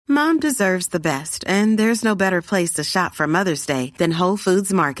Mom deserves the best, and there's no better place to shop for Mother's Day than Whole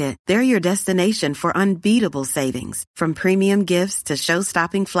Foods Market. They're your destination for unbeatable savings, from premium gifts to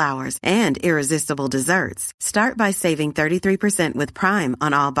show-stopping flowers and irresistible desserts. Start by saving 33% with Prime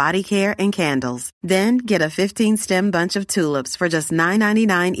on all body care and candles. Then get a 15-stem bunch of tulips for just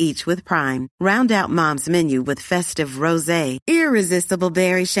 $9.99 each with Prime. Round out Mom's menu with festive rosé, irresistible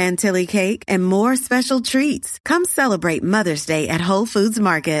berry chantilly cake, and more special treats. Come celebrate Mother's Day at Whole Foods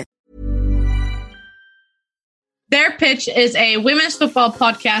Market. Their Pitch is a women's football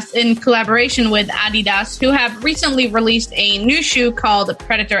podcast in collaboration with Adidas, who have recently released a new shoe called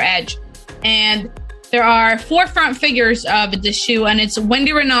Predator Edge. And there are 4 front figures of this shoe, and it's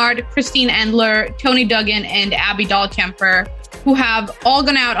Wendy Renard, Christine Endler, Tony Duggan, and Abby Dahlkemper, who have all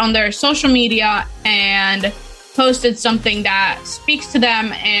gone out on their social media and posted something that speaks to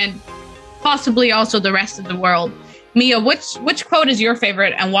them and possibly also the rest of the world. Mia, which quote is your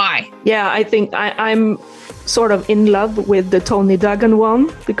favorite and why? Yeah, I think I'm sort of in love with the Tony Duggan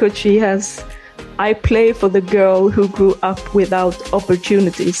one, because she has, I play for the girl who grew up without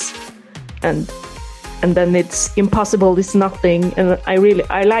opportunities, and then it's impossible is nothing, and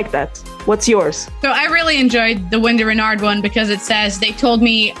I like that. What's yours? So I really enjoyed the Wendy Renard one because it says, they told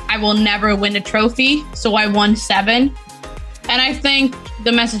me I will never win a trophy, so I won 7. And I think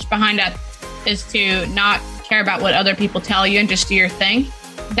the message behind that is to not care about what other people tell you and just do your thing.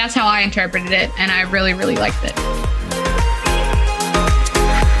 That's how I interpreted it, and I really, really liked it.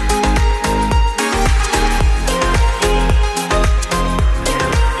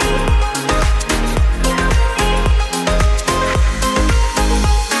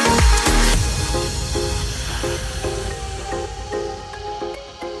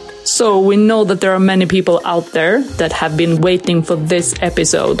 So we know that there are many people out there that have been waiting for this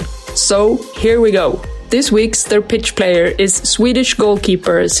episode. So here we go. This week's Their Pitch player is Swedish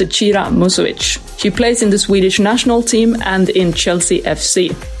goalkeeper Zecira Musovic. She plays in the Swedish national team and in Chelsea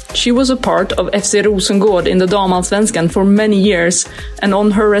FC. She was a part of FC Rosengård in the Damallsvenskan for many years, and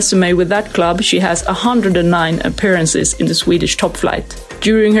on her resume with that club she has 109 appearances in the Swedish top flight.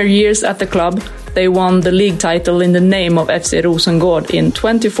 During her years at the club, they won the league title in the name of FC Rosengård in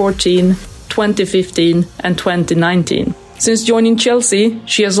 2014, 2015 and 2019. Since joining Chelsea,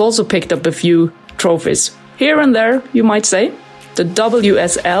 she has also picked up a few trophies. Here and there, you might say. The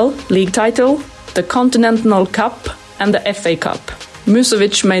WSL league title, the Continental Cup and the FA Cup.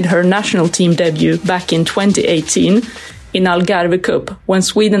 Musovic made her national team debut back in 2018 in Algarve Cup when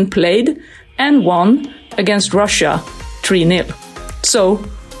Sweden played and won against Russia 3-0. So,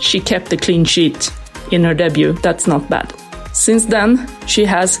 she kept a clean sheet in her debut. That's not bad. Since then, she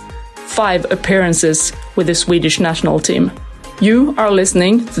has 5 appearances with the Swedish national team. You are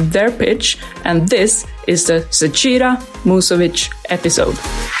listening to Their Pitch, and this is the Zecira Musovic episode.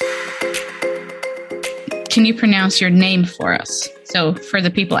 Can you pronounce your name for us? So for the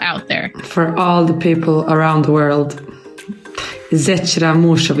people out there. For all the people around the world. Zecira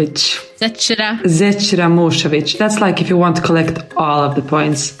Musovic. Zecira Musovic. That's like if you want to collect all of the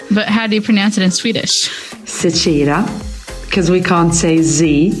points. But how do you pronounce it in Swedish? Zecira. Because we can't say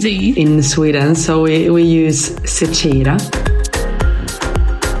Z in Sweden, so we use Zecira.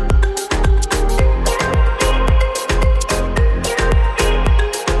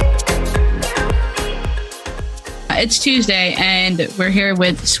 It's Tuesday, and we're here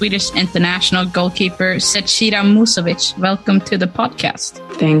with Swedish international goalkeeper Zecira Musovic. Welcome to the podcast.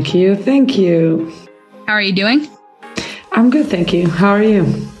 Thank you. How are you doing? I'm good, thank you. How are you?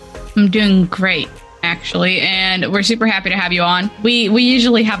 I'm doing great, actually, and we're super happy to have you on. We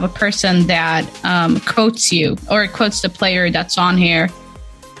usually have a person that quotes you or quotes the player that's on here,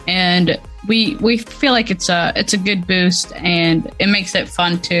 and we feel like it's a good boost, and it makes it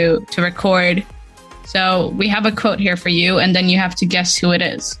fun to record. So we have a quote here for you, and then you have to guess who it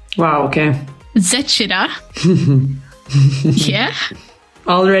is. Wow, okay. Zecira. Yeah?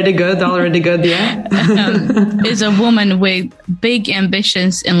 Already good, yeah. Is a woman with big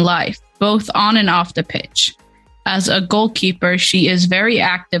ambitions in life, both on and off the pitch. As a goalkeeper, she is very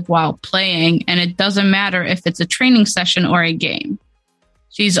active while playing, and it doesn't matter if it's a training session or a game.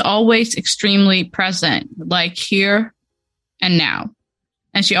 She's always extremely present, like here and now.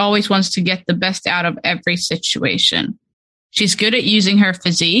 And she always wants to get the best out of every situation. She's good at using her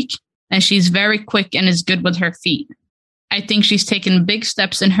physique, and she's very quick and is good with her feet. I think she's taken big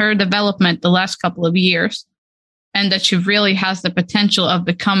steps in her development the last couple of years, and that she really has the potential of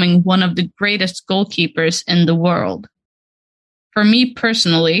becoming one of the greatest goalkeepers in the world. For me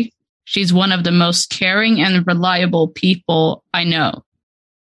personally, she's one of the most caring and reliable people I know.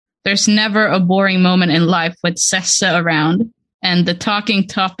 There's never a boring moment in life with Sessa around. and the talking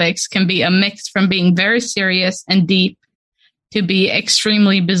topics can be a mix from being very serious and deep to be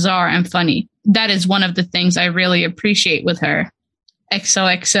extremely bizarre and funny. That is one of the things I really appreciate with her.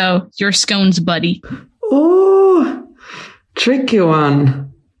 XOXO, your scones buddy. Oh, tricky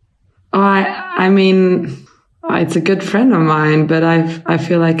one. I mean, it's a good friend of mine, but I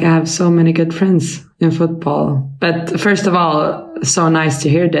feel like I have so many good friends in football. But first of all, so nice to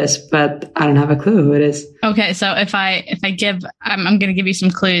hear this, but I don't have a clue who it is. Okay, so if I give, I'm going to give you some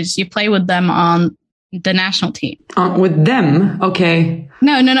clues. You play with them on the national team. With them? Okay.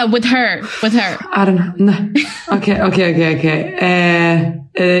 No, with her. I don't know. No. Okay.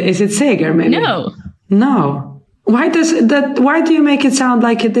 Is it Seger, maybe? No. Why do you make it sound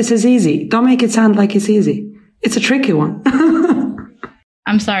like this is easy? Don't make it sound like it's easy. It's a tricky one.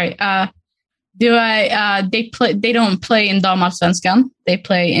 I'm sorry. They don't play in Damallsvenskan. They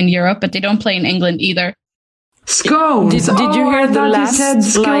play in Europe, but they don't play in England either. Scones. Did you hear the last?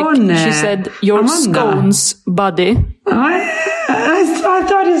 Like she said, your Amanda. Scones buddy. I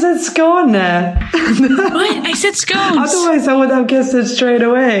thought you said scone. What? I said scones. Otherwise, I would have guessed it straight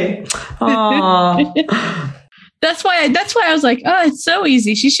away. That's why I was like, oh, it's so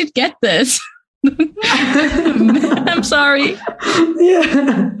easy. She should get this. I'm sorry.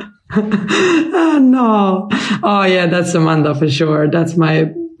 Yeah. Oh, no. Oh, yeah, that's Amanda for sure. That's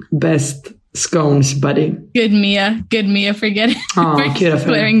my best scones buddy. Good Mia for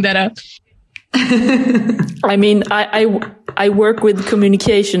clearing that up. I mean, I work with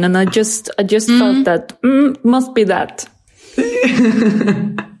communication, and I just thought that must be that.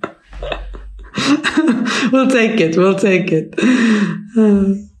 We'll take it.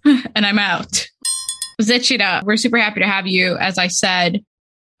 And I'm out. Zecira, we're super happy to have you. As I said,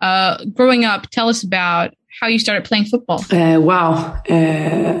 growing up, tell us about how you started playing football. Wow.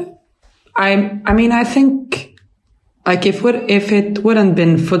 I mean, I think like if it wouldn't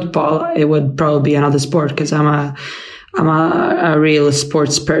been football, it would probably be another sport, because I'm a real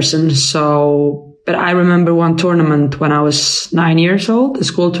sports person. So, but I remember one tournament when I was 9 years old, a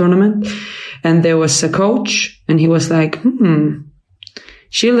school tournament, and there was a coach, and he was like,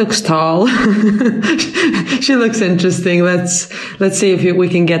 she looks tall. She looks interesting. Let's see if we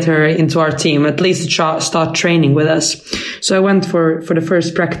can get her into our team, at least start training with us. So I went for the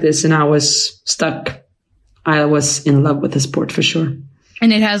first practice, and I was stuck. I was in love with the sport for sure.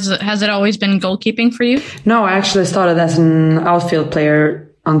 And has it always been goalkeeping for you? No, I actually started as an outfield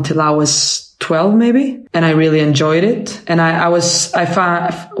player until I was 12 maybe, and I really enjoyed it. And I was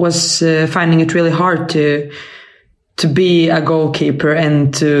finding it really hard to be a goalkeeper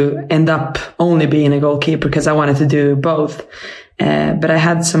and to end up only being a goalkeeper, because I wanted to do both. But I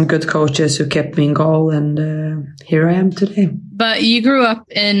had some good coaches who kept me in goal, and here I am today. But you grew up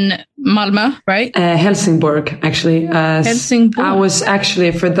in Malmö, right? Helsingborg, actually. Helsingborg. I was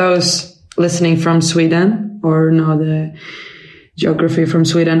actually, for those listening from Sweden or know the geography from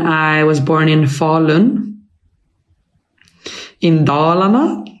Sweden, I was born in Falun, in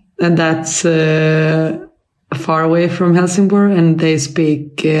Dalarna, and that's far away from Helsingborg, and they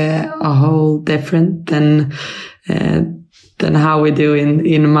speak a whole different than how we do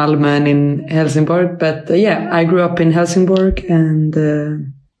in Malmö and in Helsingborg. But yeah, I grew up in Helsingborg and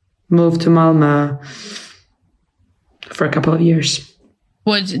moved to Malmö for a couple of years.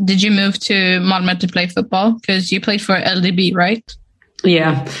 Did you move to Malmö to play football? Because you played for LDB, right?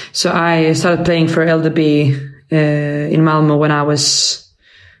 Yeah. So I started playing for LDB in Malmö when I was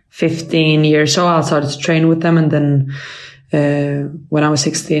 15 years old. I started to train with them, and then when I was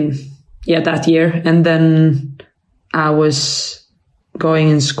 16, that year. And then I was going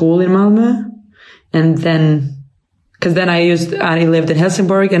in school in Malmö, and then, because then I lived in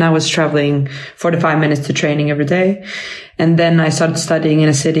Helsingborg, and I was traveling 45 minutes to training every day. And then I started studying in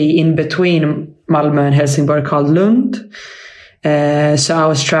a city in between Malmö and Helsingborg called Lund. So I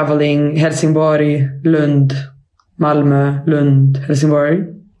was traveling Helsingborg, Lund, Malmö, Lund,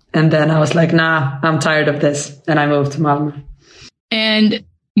 Helsingborg. And then I was like, nah, I'm tired of this. And I moved to Malmö. And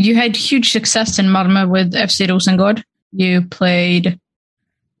you had huge success in Malmö with FC Rosengård. You played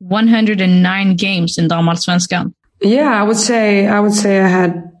 109 games in Damallsvenskan. Yeah, I would say I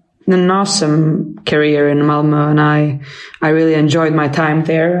had an awesome career in Malmö, and I really enjoyed my time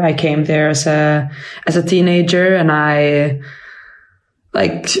there. I came there as a teenager, and I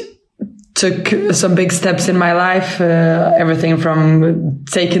took some big steps in my life. Everything from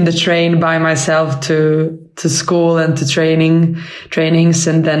taking the train by myself to school and to trainings,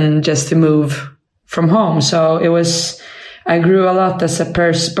 and then just to move from home. So I grew a lot as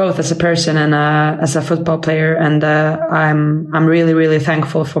both as a person and as a football player. And I'm really, really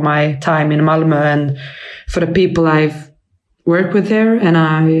thankful for my time in Malmö and for the people I've work with there, and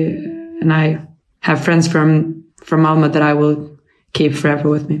I have friends from Malmö that I will keep forever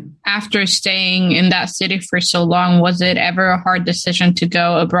with me. After staying in that city for so long, was it ever a hard decision to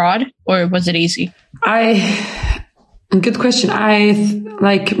go abroad, or was it easy? Good question.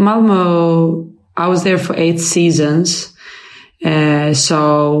 Like Malmö, I was there for 8 seasons.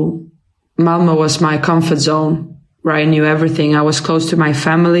 So Malmö was my comfort zone where I knew everything. I was close to my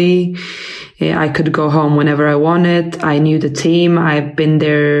family. I could go home whenever I wanted. I knew the team. I've been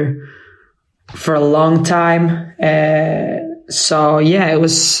there for a long time. So yeah, it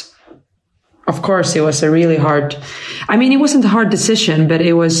was a really hard, it wasn't a hard decision, but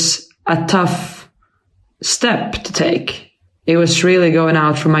it was a tough step to take. It was really going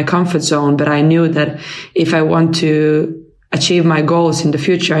out from my comfort zone, but I knew that if I want to achieve my goals in the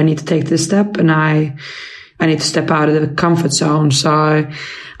future, I need to take this step, and I need to step out of the comfort zone. So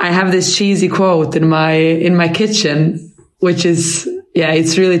I have this cheesy quote in my kitchen, which is,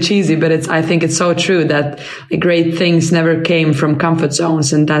 it's really cheesy, but I think it's so true that great things never came from comfort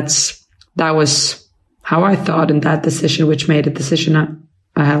zones. And that was how I thought in that decision, which made the decision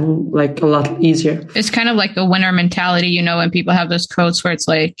I have like a lot easier. It's kind of like a winner mentality, when people have those quotes where it's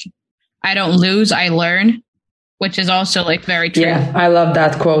like, I don't lose, I learn, which is also like very true. Yeah, I love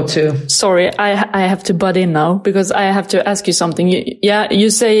that quote too. Sorry, I have to butt in now because I have to ask you something. You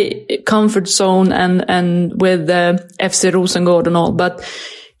say comfort zone and with FC Rosengård and all, but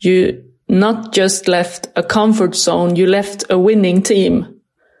you not just left a comfort zone, you left a winning team,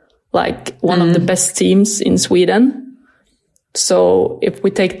 like one of the best teams in Sweden. So if we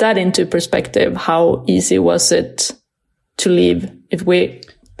take that into perspective, how easy was it to leave if we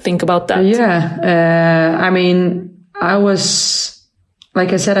think about that? Yeah. I was,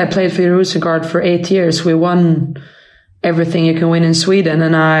 like I said, I played for Rosengård for 8 years. We won everything you can win in Sweden.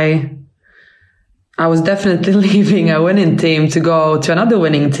 And I was definitely leaving a winning team to go to another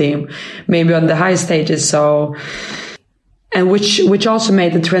winning team, maybe on the high stages. So, and which also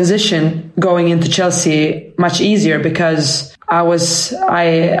made the transition going into Chelsea much easier because I was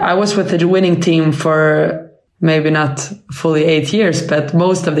with the winning team for maybe not fully 8 years, but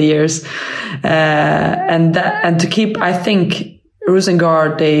most of the years. And to keep, I think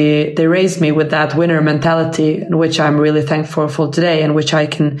Rosengård, they raised me with that winner mentality, which I'm really thankful for today and which I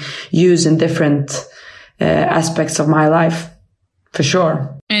can use in different aspects of my life, for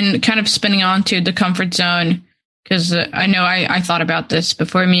sure. And kind of spinning on to the comfort zone, because I know I thought about this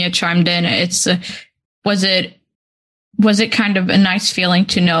before Mia chimed in. Was it kind of a nice feeling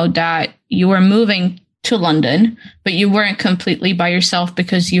to know that you were moving to London, but you weren't completely by yourself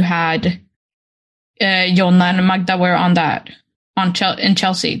because you had Jonna and Magda were in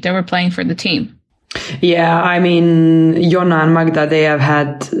Chelsea. They were playing for the team. Yeah, Jonna and Magda, they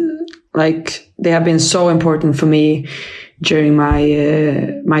have been so important for me during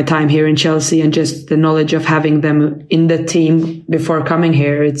my time here in Chelsea, and just the knowledge of having them in the team before coming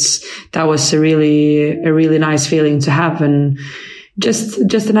here. That was a really nice feeling to have, and just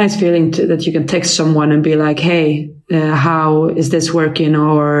a nice feeling that you can text someone and be like, hey, how is this working?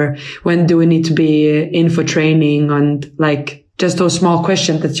 Or when do we need to be in for training? And like just those small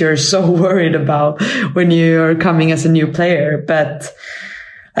questions that you're so worried about when you're coming as a new player. But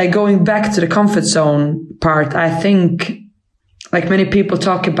like going back to the comfort zone part, I think like many people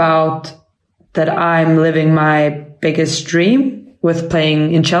talk about that I'm living my biggest dream with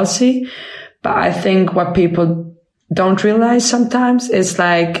playing in Chelsea. But I think what people don't realize sometimes is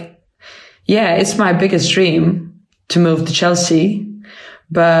like, yeah, it's my biggest dream to move to Chelsea.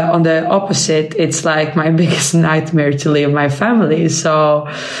 But on the opposite, it's like my biggest nightmare to leave my family. So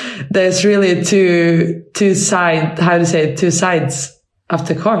there's really two sides of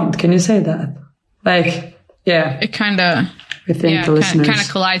the coin. Can you say that? Like, yeah. It kind of, the listeners kind of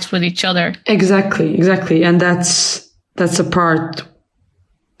collides with each other. Exactly. And that's a part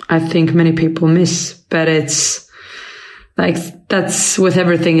I think many people miss, but it's like, that's with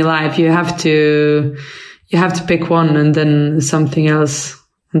everything in life. You have to pick one, and then something else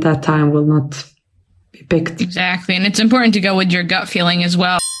at that time will not be picked. Exactly. And it's important to go with your gut feeling as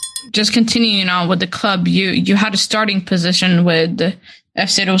well. Just continuing on with the club, you had a starting position with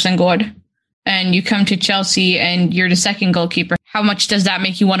FC Rosengård, and you come to Chelsea and you're the second goalkeeper. How much does that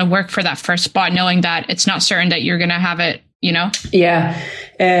make you want to work for that first spot, knowing that it's not certain that you're going to have it, Yeah.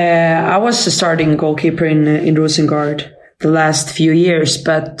 I was the starting goalkeeper in Rosengård the last few years,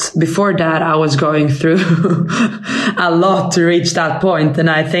 but before that I was going through a lot to reach that point. And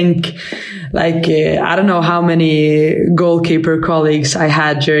I think I don't know how many goalkeeper colleagues I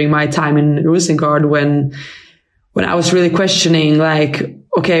had during my time in Rosengård when I was really questioning, like,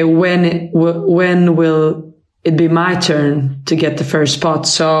 okay, when will it'd be my turn to get the first spot.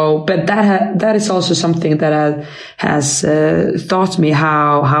 So, but that is also something that has taught me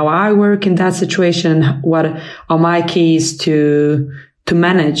how I work in that situation. What are my keys to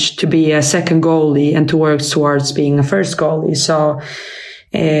manage to be a second goalie and to work towards being a first goalie. So,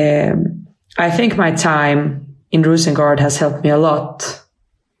 I think my time in Rosengård has helped me a lot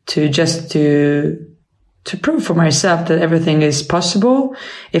to prove for myself that everything is possible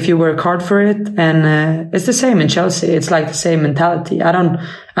if you work hard for it. And it's the same in Chelsea. It's like the same mentality. I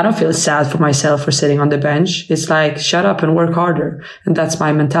don't feel sad for myself for sitting on the bench. It's like, shut up and work harder. And that's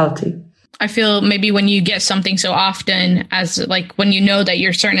my mentality. I feel maybe when you get something so often as like when you know that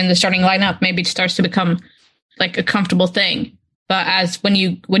you're certain in the starting lineup, maybe it starts to become like a comfortable thing. But as when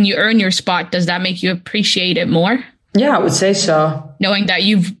you earn your spot, does that make you appreciate it more? Yeah, I would say so. Knowing that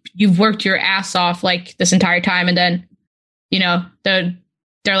you've worked your ass off like this entire time, and then, you know, they're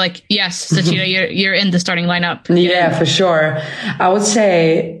like, yes, Zecira, you're in the starting lineup. Yeah, for sure. I would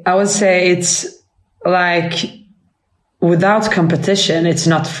say it's like without competition, it's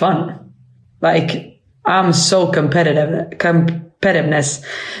not fun. Like I'm so competitiveness.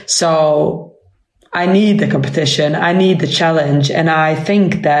 So I need the competition. I need the challenge. And I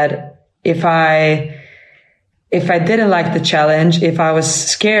think that if I didn't like the challenge, if I was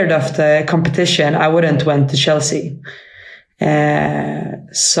scared of the competition, I wouldn't went to Chelsea.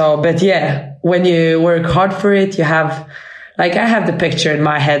 But yeah, when you work hard for it, you have, like, I have the picture in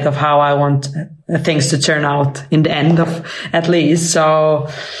my head of how I want things to turn out in the end of, at least. So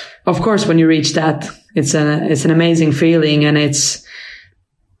of course, when you reach that, it's an amazing feeling, and it's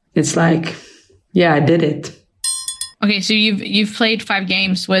like, yeah, I did it. Okay. So you've played 5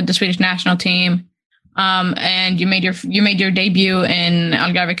 games with the Swedish national team. And you made your debut in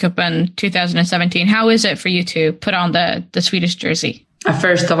Algarve Cup in 2017. How is it for you to put on the Swedish jersey?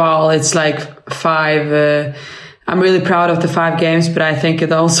 First of all, it's like 5. I'm really proud of the 5 games, but I think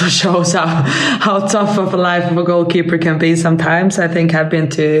it also shows how tough of a life of a goalkeeper can be sometimes. I think I've been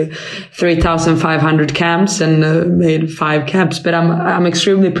to 3,500 camps and made 5 caps, but I'm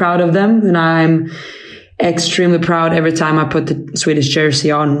extremely proud of them, and I'm extremely proud every time I put the Swedish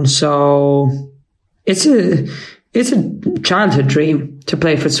jersey on. So it's a childhood dream to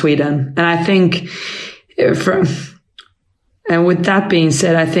play for Sweden. And I think and with that being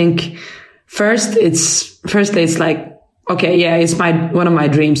said, I think firstly it's like, okay, yeah, it's one of my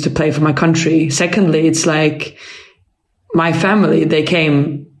dreams to play for my country. Secondly, it's like my family, they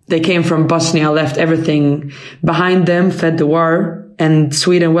came from Bosnia, left everything behind them, fled the war, and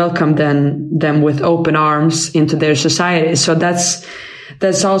Sweden welcomed them with open arms into their society. So that's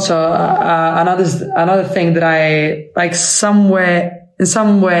also another thing that I like. In some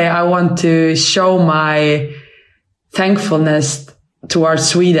way, I want to show my thankfulness towards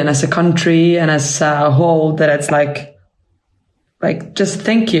Sweden as a country and as a whole. That it's like just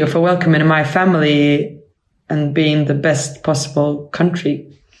thank you for welcoming my family and being the best possible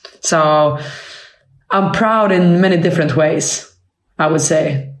country. So I'm proud in many different ways. I would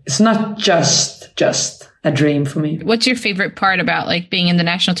say it's not just a dream for me. What's your favorite part about like being in the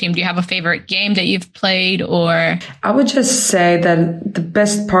national team? Do you have a favorite game that you've played, or? I would just say that the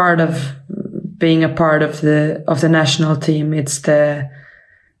best part of being a part of the national team, it's the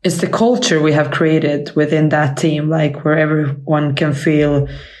culture we have created within that team, like where everyone can feel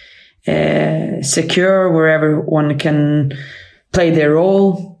secure, where everyone can play their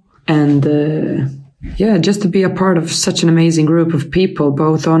role, and just to be a part of such an amazing group of people,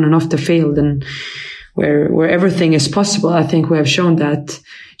 both on and off the field, and where everything is possible. I think we have shown that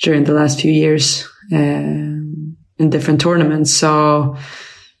during the last few years in different tournaments. So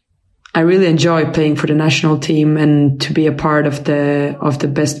I really enjoy playing for the national team and to be a part of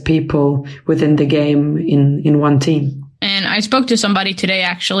the best people within the game in one team. And I spoke to somebody today,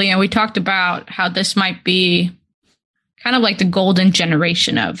 actually, and we talked about how this might be kind of like the golden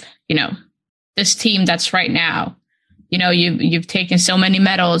generation of, you know, this team that's right now. You know, you've taken so many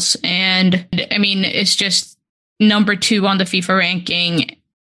medals, and I mean, it's just number 2 on the FIFA ranking.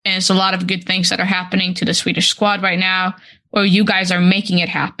 And it's a lot of good things that are happening to the Swedish squad right now, or you guys are making it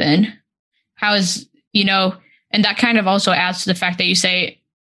happen. How is, you know, and that kind of also adds to the fact that you say,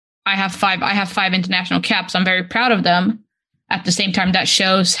 I have 5 international caps. I'm very proud of them. At the same time, that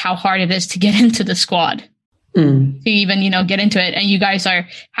shows how hard it is to get into the squad. To even, you know, get into it. And you guys are,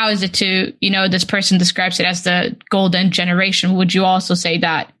 how is it to, you know, this person describes it as the golden generation. Would you also say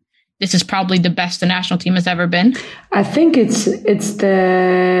that this is probably the best the national team has ever been? I think it's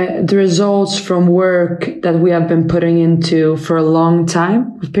the results from work that we have been putting into for a long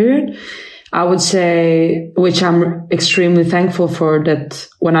time period. I would say, which I'm extremely thankful for, that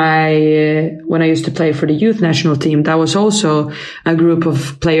when I used to play for the youth national team, that was also a group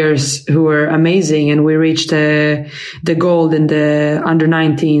of players who were amazing, and we reached the gold in the under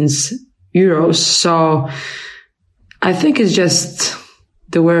 19s Euros. So I think it's just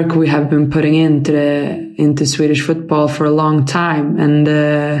the work we have been putting into Swedish football for a long time, and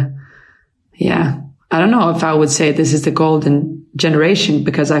I don't know if I would say this is the golden generation,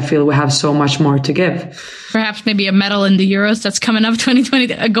 because I feel we have so much more to give. Perhaps maybe a medal in the Euros that's coming up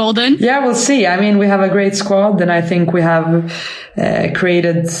 2020, a golden. Yeah, we'll see. I mean, we have a great squad, and I think we have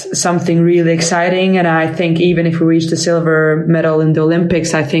created something really exciting. And I think even if we reach the silver medal in the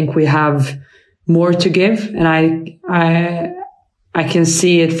Olympics, I think we have more to give. And I can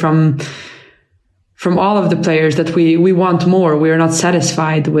see it from all of the players that we want more. We are not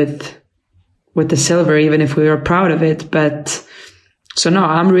satisfied with the silver, even if we are proud of it. But so no,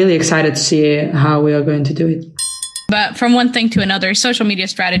 I'm really excited to see how we are going to do it. But from one thing to another, social media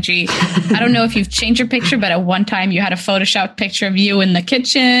strategy, I don't know if you've changed your picture, but at one time you had a Photoshop picture of you in the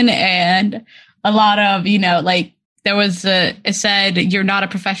kitchen, and a lot of, like there was it said you're not a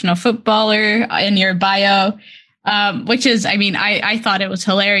professional footballer in your bio, which is, I mean, I thought it was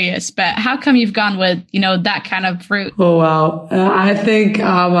hilarious, but how come you've gone with, that kind of route? Oh, wow. I think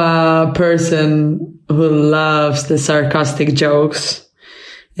I'm a person who loves the sarcastic jokes.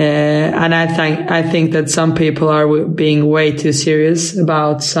 And I think that some people are being way too serious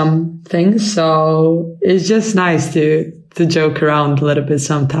about some things. So it's just nice to joke around a little bit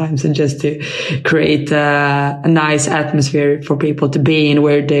sometimes, and just to create a nice atmosphere for people to be in,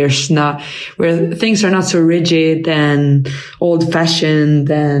 where where things are not so rigid and old fashioned,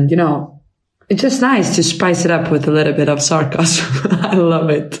 and, it's just nice to spice it up with a little bit of sarcasm. I love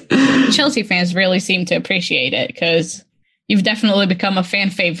it. Chelsea fans really seem to appreciate it, because you've definitely become a fan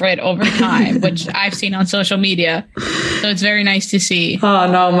favorite over time, which I've seen on social media. So it's very nice to see.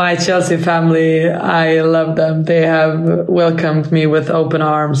 Oh, no, my Chelsea family, I love them. They have welcomed me with open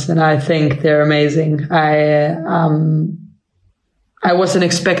arms, and I think they're amazing. I wasn't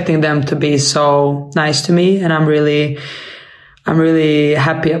expecting them to be so nice to me, and I'm really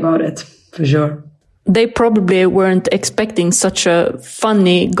happy about it, for sure. They probably weren't expecting such a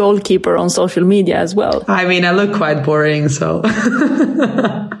funny goalkeeper on social media as well. I mean, I look quite boring, so.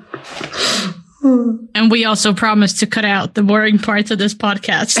 And we also promised to cut out the boring parts of this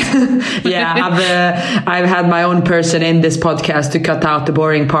podcast. Yeah, I've had my own person in this podcast to cut out the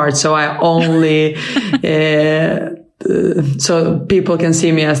boring parts, so I only so people can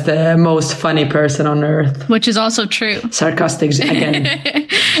see me as the most funny person on earth. Which is also true. Sarcastic again.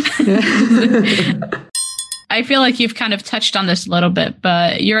 I feel like you've kind of touched on this a little bit,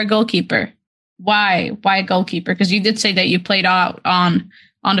 but you're a goalkeeper. Why a goalkeeper? Because you did say that you played out on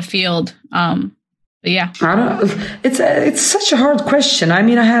the field. But yeah, it's such a hard question. I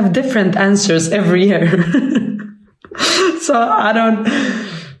mean, I have different answers every year. So I don't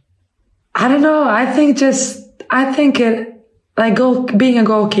know. I think being a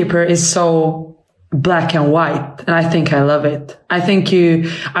goalkeeper is so black and white, and I think I love it. I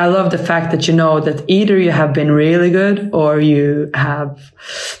love the fact that that either you have been really good or you have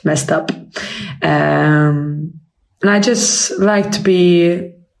messed up. And I just like to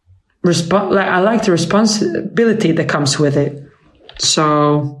be I like the responsibility that comes with it.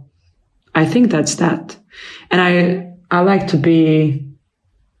 So I think that's that. And I like to be,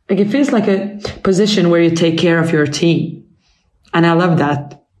 like, it feels like a position where you take care of your team. And I love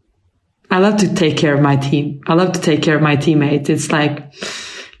that. I love to take care of my team. I love to take care of my teammates. It's like,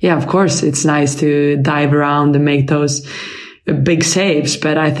 yeah, of course, it's nice to dive around and make those big saves.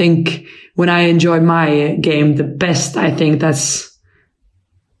 But I think when I enjoy my game the best, I think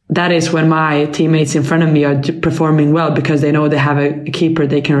that is when my teammates in front of me are performing well, because they know they have a keeper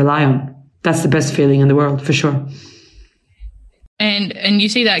they can rely on. That's the best feeling in the world, for sure. And you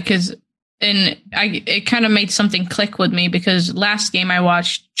see that because it kind of made something click with me, because last game I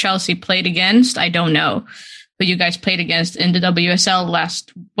watched Chelsea played against, I don't know, but you guys played against in the WSL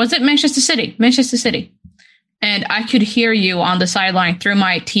was it Manchester City? Manchester City. And I could hear you on the sideline through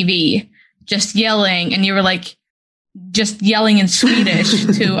my TV just yelling, and you were like, just yelling in Swedish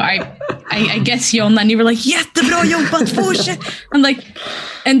to, I guess, Jonna, and you were like, jättebra jobbat, fortsätt. I'm like,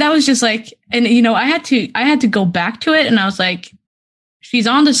 and that was just like, and I had to go back to it, and I was like, she's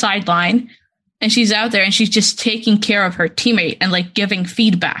on the sideline and she's out there and she's just taking care of her teammate and like giving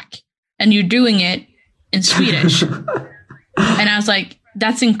feedback, and you're doing it in Swedish. And I was like,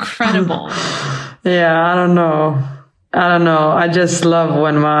 that's incredible. Yeah, I don't know. I just love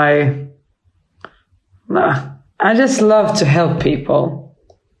I just love to help people.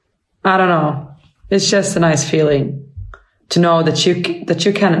 I don't know. It's just a nice feeling to know that you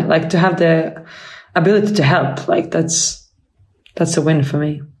can, like, to have the ability to help. Like, that's a win for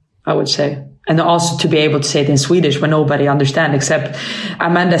me, I would say. And also to be able to say it in Swedish when nobody understands except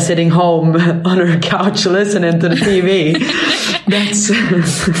Amanda sitting home on her couch listening to the TV.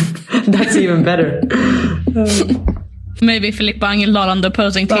 That's even better. Maybe Filippa Angeldal on the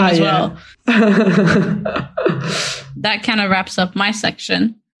opposing team as well. That kind of wraps up my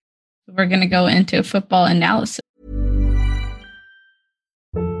section. We're going to go into football analysis.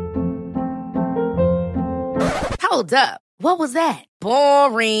 Hold up. What was that?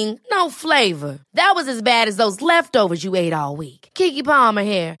 Boring. No flavor. That was as bad as those leftovers you ate all week. Keke Palmer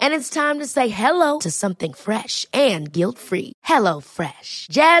here. And it's time to say hello to something fresh and guilt-free. Hello Fresh.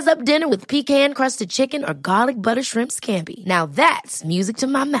 Jazz up dinner with pecan-crusted chicken or garlic butter shrimp scampi. Now that's music to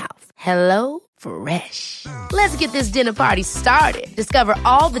my mouth. Hello Fresh. Let's get this dinner party started. Discover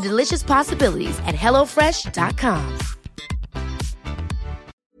all the delicious possibilities at HelloFresh.com.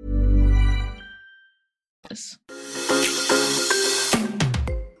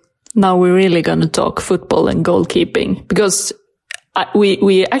 Now we're really going to talk football and goalkeeping, because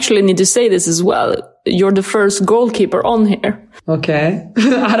we actually need to say this as well. You're the first goalkeeper on here. Okay.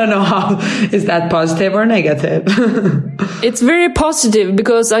 I don't know how, is that positive or negative? It's very positive,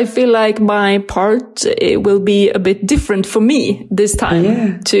 because I feel like my part it will be a bit different for me this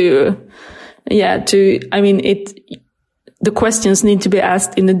time. The questions need to be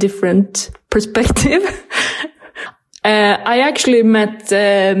asked in a different perspective. I actually met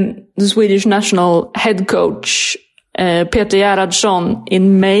the Swedish national head coach, Peter Gerhardsson,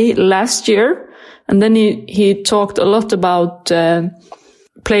 in May last year. And then he talked a lot about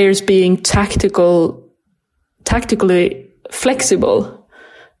players being tactically flexible,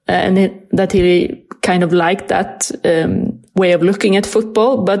 and that he kind of liked that way of looking at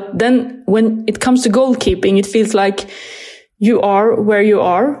football. But then when it comes to goalkeeping, it feels like you are where you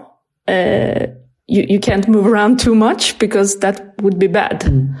are. You can't move around too much, because that would be bad.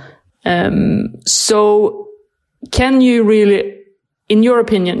 So can you really, in your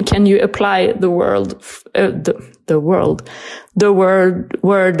opinion, can you apply the word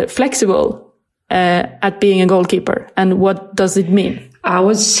flexible at being a goalkeeper? And what does it mean? I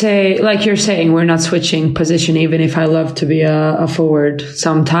would say, like you're saying, we're not switching position, even if I love to be a forward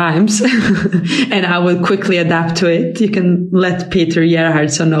sometimes. And I will quickly adapt to it. You can let Peter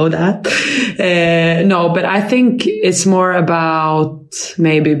Gerhardsson know that. No, but I think it's more about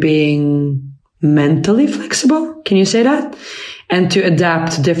maybe being mentally flexible. Can you say that? And to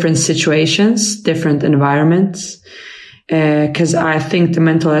adapt to different situations, different environments. Cause I think the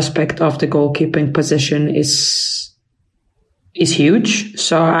mental aspect of the goalkeeping position is huge.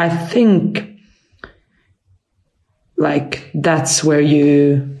 So I think like that's where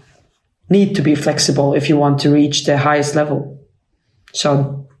you need to be flexible if you want to reach the highest level.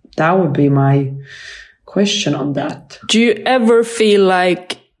 So that would be my question on that. Do you ever feel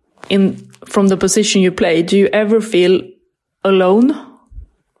like from the position you play, do you ever feel alone?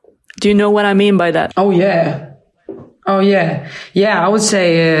 Do you know what I mean by that? Oh yeah. Yeah, I would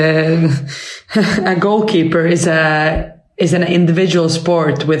say a goalkeeper is an individual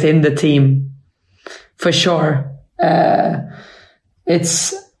sport within the team, for sure.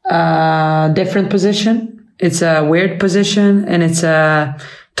 It's a different position. It's a weird position, and it's a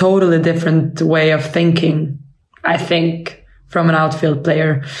totally different way of thinking, I think, from an outfield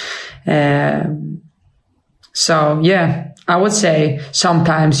player. So yeah, I would say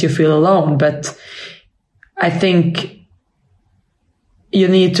sometimes you feel alone, but I think you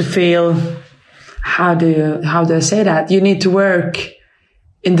need to feel, how do I say that? You need to work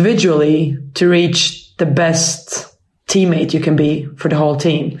individually to reach the best teammate you can be for the whole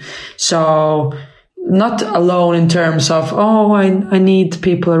team. So not alone in terms of, I need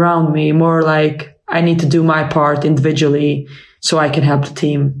people around me, more like I need to do my part individually so I can help the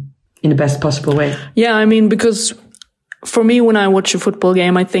team in the best possible way. Yeah, I mean, because for me, when I watch a football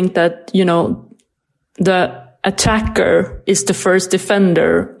game, I think that, the attacker is the first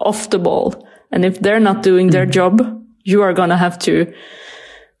defender off the ball. And if they're not doing their job, you are going to have to,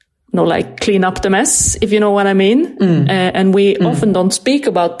 clean up the mess, if you know what I mean. And we often don't speak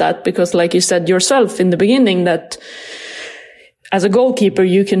about that because, like you said yourself in the beginning, that as a goalkeeper,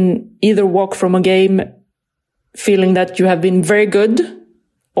 you can either walk from a game feeling that you have been very good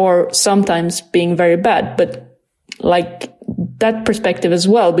or sometimes being very bad. But like that perspective as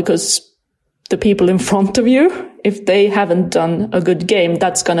well, because the people in front of you, if they haven't done a good game,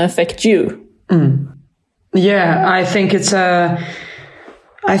 that's going to affect you. Yeah, I think it's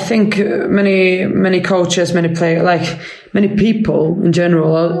I think many coaches, many players, like many people in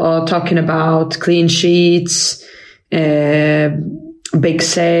general are talking about clean sheets, big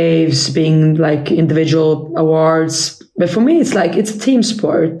saves, being like individual awards. But for me, it's like, it's a team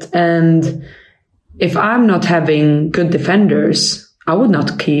sport. And if I'm not having good defenders, I would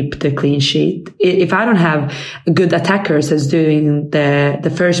not keep the clean sheet. If I don't have good attackers that's doing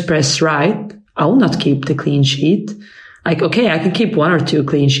the first press right, I will not keep the clean sheet. Like, okay, I can keep 1 or 2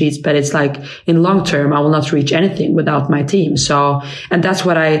 clean sheets, but it's like in long term, I will not reach anything without my team. So, and that's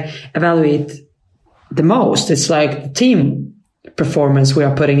what I evaluate the most. It's like the team performance we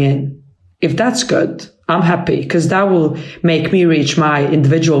are putting in. If that's good, I'm happy, because that will make me reach my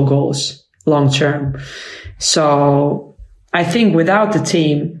individual goals long term. So I think without the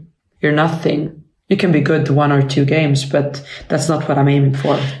team, you're nothing. You can be good 1 or 2 games, but that's not what I'm aiming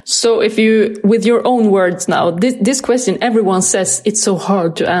for. So if you, with your own words now, this question, everyone says it's so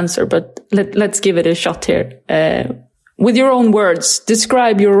hard to answer, but let's give it a shot here. With your own words,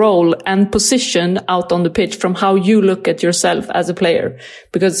 describe your role and position out on the pitch from how you look at yourself as a player.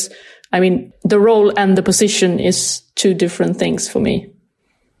 Because, I mean, the role and the position is 2 different things for me.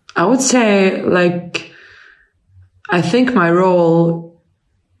 I would say, like, I think my role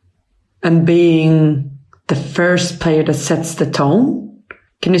and being the first player that sets the tone.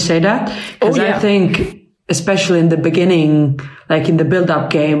 Can you say that? Because I think, especially in the beginning, like in the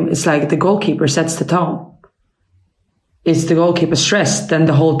build-up game, it's like the goalkeeper sets the tone. Is the goalkeeper stressed, then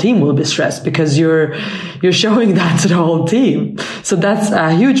the whole team will be stressed, because you're showing that to the whole team. So that's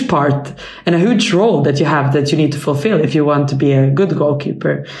a huge part and a huge role that you have, that you need to fulfill if you want to be a good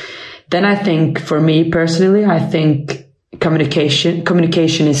goalkeeper. Then I think, for me personally, I think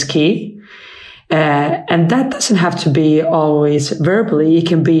communication is key. And that doesn't have to be always verbally. It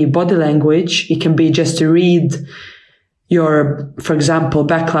can be body language. It can be just to read your, for example,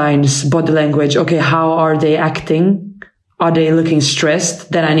 backline's body language. Okay, how are they acting? Are they looking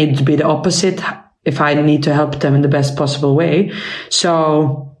stressed? Then I need to be the opposite if I need to help them in the best possible way.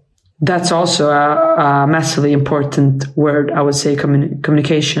 So that's also a massively important word, I would say,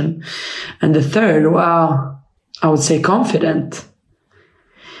 communication. And the third, well, I would say confident.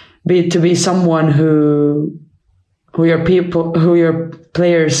 To be someone who your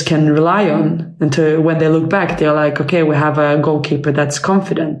players can rely on, and when they look back, they're like, okay, we have a goalkeeper that's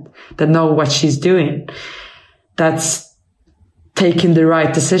confident, that know what she's doing, that's taking the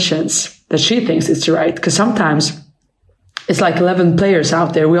right decisions, that she thinks it's right. Because sometimes it's like 11 players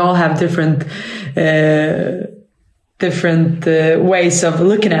out there. We all have different ways of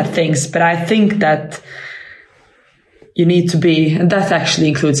looking at things. But I think that you need to be, and that actually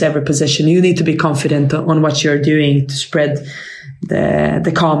includes every position, you need to be confident on what you're doing to spread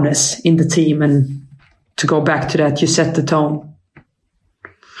the calmness in the team. And to go back to that, you set the tone.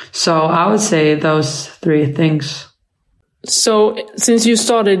 So I would say those 3 things. So since you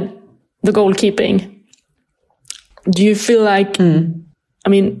started the goalkeeping, do you feel like, I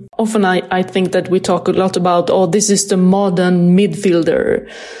mean, often I think that we talk a lot about, this is the modern midfielder,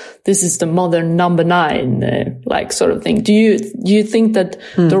 this is the modern number 9, like sort of thing. Do you think that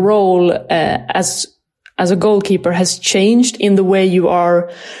the role as a goalkeeper has changed in the way you are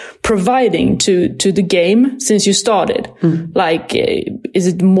providing to the game since you started? Like, is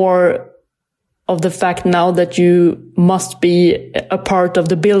it more of the fact now that you must be a part of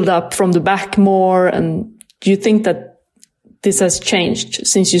the build-up from the back more? And do you think that this has changed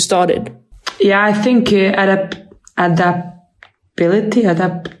since you started? Yeah, I think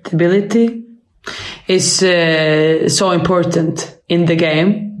adaptability is so important in the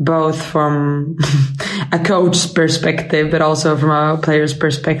game, both from a coach's perspective, but also from a player's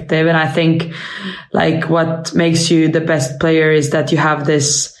perspective. And I think, like, what makes you the best player is that you have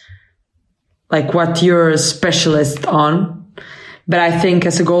this, like, what you're a specialist on. But I think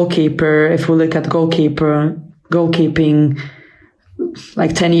as a goalkeeper, if we look at goalkeeping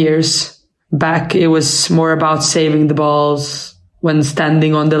like 10 years back, it was more about saving the balls when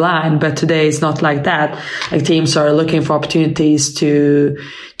standing on the line. But today it's not like that. Like, teams are looking for opportunities to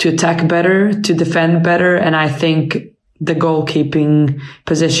attack better, to defend better. And I think the goalkeeping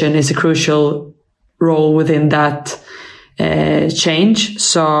position is a crucial role within that change.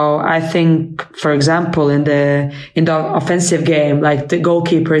 So I think, for example, in the offensive game, like, the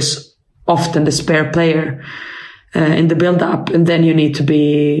goalkeeper is often the spare player in the build up, and then you need to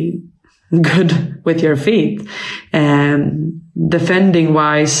be good with your feet. Defending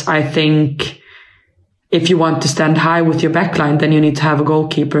wise, I think if you want to stand high with your backline, then you need to have a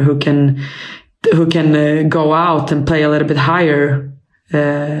goalkeeper who can go out and play a little bit higher,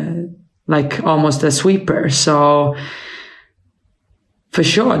 like almost a sweeper. So for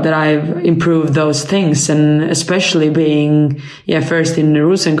sure that I've improved those things, and especially being first in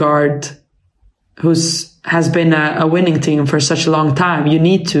Rosengard, has been a winning team for such a long time. You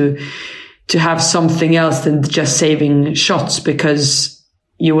need to have something else than just saving shots, because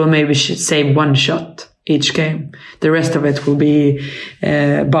you will maybe save one shot each game. The rest of it will be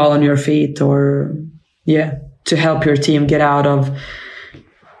ball on your feet, or to help your team get out of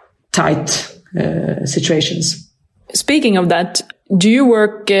tight situations. Speaking of that, do you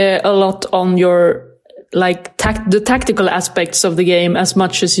work a lot on your the tactical aspects of the game as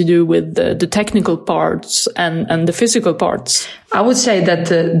much as you do with the technical parts and the physical parts? I would say that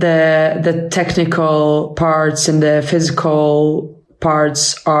the technical parts and the physical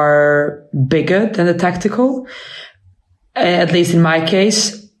parts are bigger than the tactical, at least in my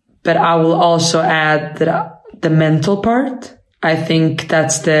case. But I will also add that the mental part. I think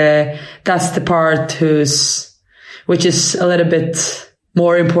that's the part which is a little bit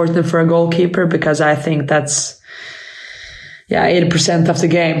more important for a goalkeeper, because I think that's 80% of the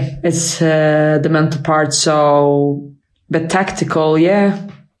game. It's the mental part. So, but tactical,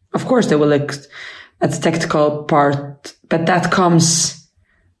 of course they will look at the tactical part, but that comes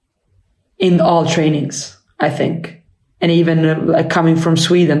in all trainings, I think. And even coming from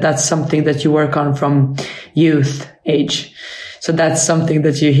Sweden, that's something that you work on from youth age. So that's something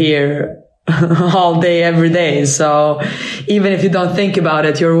that you hear all day, every day. So even if you don't think about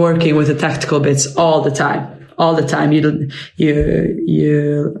it, you're working with the tactical bits all the time. All the time. You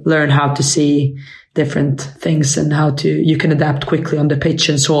learn how to see different things and you can adapt quickly on the pitch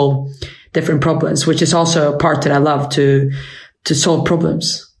and solve different problems, which is also a part that I love, to solve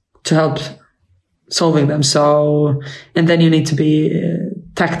problems, to help solving them. So, and then you need to be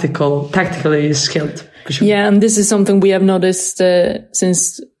tactically skilled. For sure. Yeah, and this is something we have noticed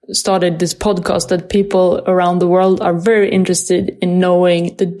since started this podcast, that people around the world are very interested in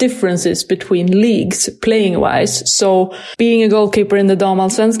knowing the differences between leagues playing wise. So being a goalkeeper in the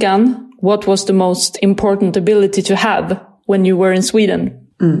Damallsvenskan, what was the most important ability to have when you were in Sweden?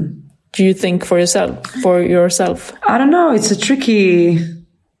 Do you think for yourself? I don't know. It's a tricky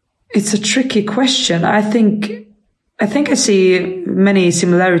question. I think I see many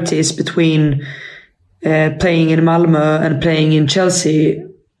similarities between playing in Malmö and playing in Chelsea.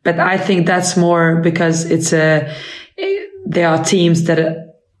 But I think that's more because they are teams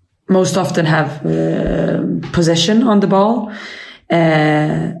that most often have possession on the ball.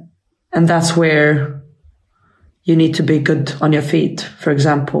 And that's where you need to be good on your feet, for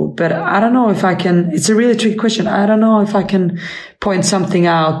example. But I don't know if I can, it's a really tricky question. I don't know if I can point something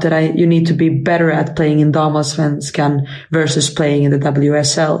out that you need to be better at playing in Damallsvenskan versus playing in the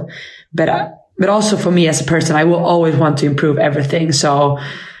WSL. But also for me as a person, I will always want to improve everything. So,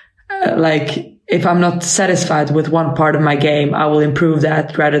 if I'm not satisfied with one part of my game, I will improve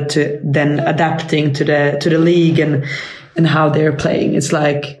that rather than adapting to the league and how they're playing. It's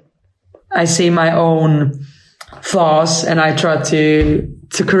like I see my own flaws and I try to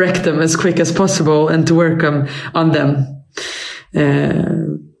correct them as quick as possible and to work on them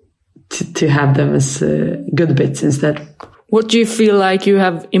to have them as good bits instead. What do you feel like you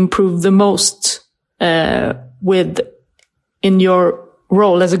have improved the most in your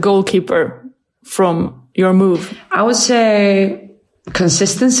role as a goalkeeper from your move? I would say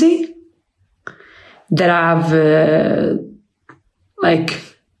consistency. That I've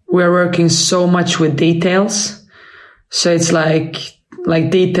we're working so much with details, so it's like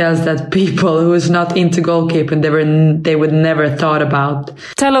details that people who is not into goalkeeping they would never thought about.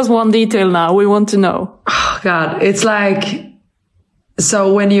 Tell us one detail now. We want to know. Oh God, it's like.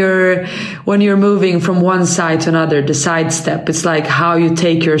 So when you're moving from one side to another, the side step, it's like how you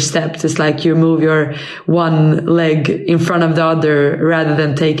take your steps. It's like you move your one leg in front of the other rather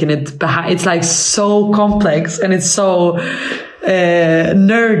than taking it behind. It's like so complex and it's so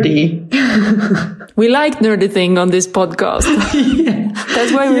nerdy. We like nerdy thing on this podcast. Yeah.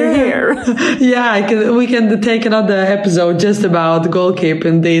 That's why we're here. Yeah, we can take another episode just about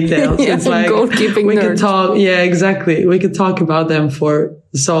goalkeeping details. It's like goalkeeping we can talk. Yeah, exactly. We could talk about them for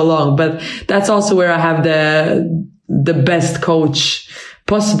so long, but that's also where I have the best coach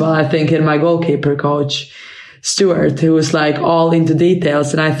possible. I think in my goalkeeper coach, Stuart, who is like all into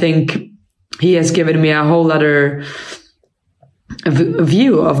details, and I think he has given me a whole other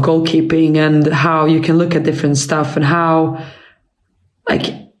view of goalkeeping and how you can look at different stuff and how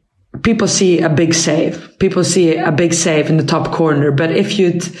people see a big save. People see a big save in the top corner. But if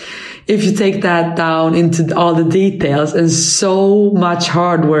you take that down into all the details and so much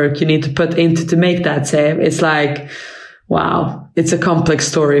hard work you need to put into to make that save, it's like, wow, it's a complex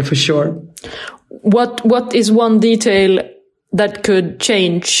story for sure. What is one detail that could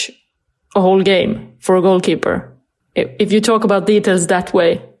change a whole game for a goalkeeper? If you talk about details that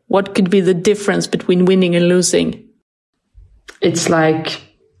way, what could be the difference between winning and losing? It's like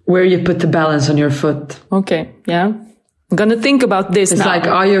where you put the balance on your foot. Okay, yeah. I'm going to think about this now. It's like,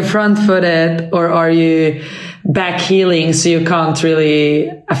 are you front-footed or are you back-heeling so you can't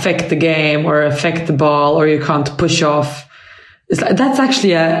really affect the game or affect the ball or you can't push off? It's like, that's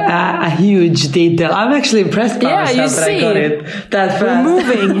actually a huge detail. I'm actually impressed by myself that I got it that fast. We're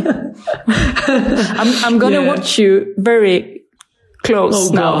moving. I'm going to watch you very close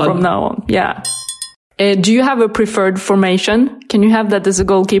from now on. Yeah. Do you have a preferred formation? Can you have that as a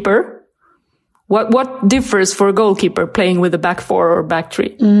goalkeeper? What differs for a goalkeeper playing with a back four or back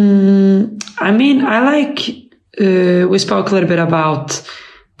three? I mean, I like, we spoke a little bit about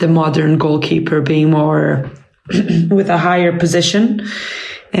the modern goalkeeper being more with a higher position,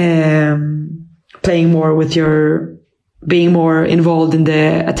 playing more with being more involved in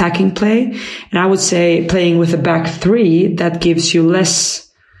the attacking play. And I would say playing with a back three, that gives you less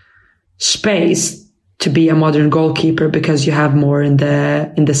space to be a modern goalkeeper because you have more in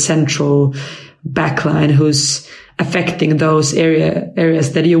the central backline who's affecting those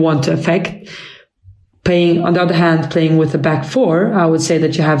areas that you want to affect. On the other hand, playing with a back four, I would say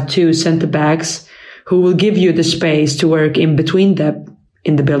that you have two center backs who will give you the space to work in between them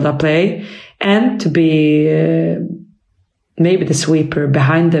in the build-up play and to be maybe the sweeper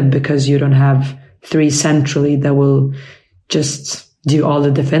behind them because you don't have three centrally that will just do all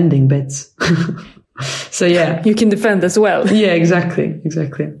the defending bits. So yeah. You can defend as well. Yeah, exactly.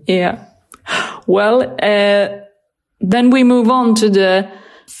 Yeah. Well, then we move on to the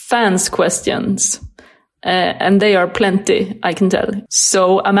fans' questions. And they are plenty, I can tell.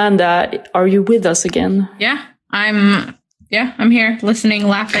 So, Amanda, are you with us again? Yeah, I'm here listening,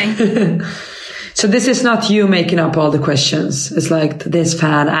 laughing. So this is not you making up all the questions. It's like this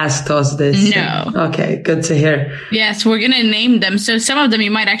fan asked us this. No. Okay, good to hear. Yes, we're going to name them. So some of them you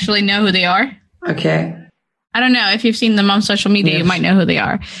might actually know who they are. Okay. I don't know. If you've seen them on social media, you might know who they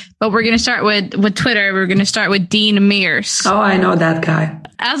are. But we're going to start with Twitter. We're going to start with Dean Mears. Oh, I know that guy.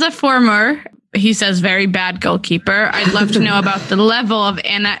 As a former, he says, very bad goalkeeper, I'd love to know about the level of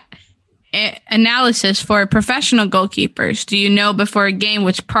analysis for professional goalkeepers. Do you know before a game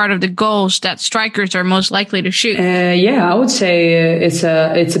which part of the goals that strikers are most likely to shoot? Yeah, I would say it's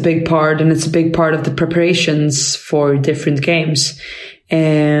a big part, and it's a big part of the preparations for different games.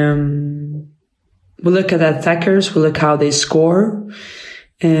 We look at attackers, we look how they score.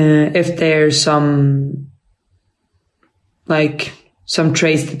 If there's some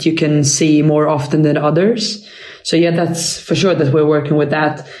traits that you can see more often than others. So yeah, that's for sure that we're working with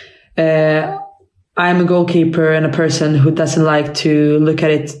that. I'm a goalkeeper and a person who doesn't like to look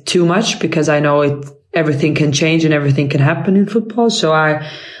at it too much because I know everything can change and everything can happen in football. So I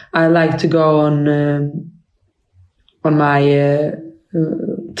like to go on my,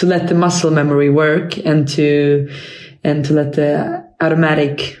 to let the muscle memory work and to let the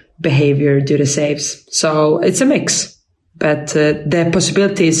automatic behavior do the saves. So it's a mix, but the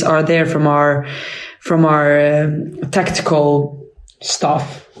possibilities are there from our tactical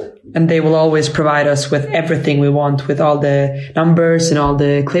stuff, and they will always provide us with everything we want, with all the numbers and all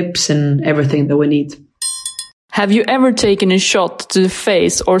the clips and everything that we need. Have you ever taken a shot to the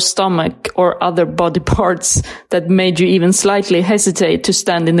face or stomach or other body parts that made you even slightly hesitate to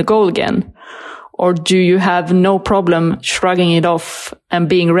stand in the goal again? Or do you have no problem shrugging it off and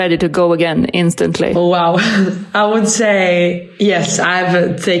being ready to go again instantly? Oh, wow. I would say, yes,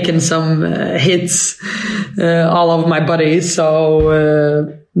 I've taken some hits all over my body.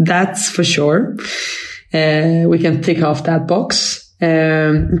 So that's for sure. We can tick off that box.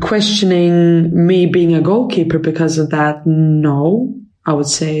 Questioning me being a goalkeeper because of that, no. I would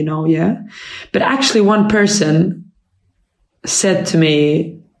say no, yeah. But actually one person said to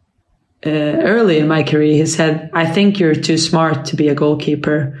me early in my career, he said, I think you're too smart to be a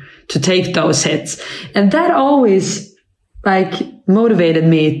goalkeeper, to take those hits. And that always motivated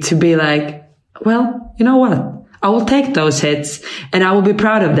me to be like, well, you know what? I will take those hits and I will be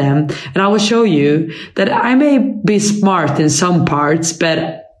proud of them. And I will show you that I may be smart in some parts,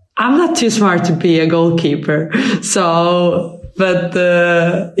 but I'm not too smart to be a goalkeeper. So, but,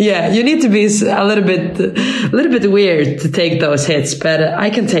 you need to be a little bit weird to take those hits, but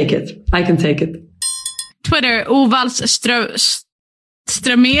I can take it. Twitter, Ovals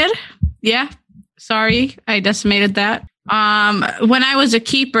Stramer. Yeah. Sorry. I decimated that. When I was a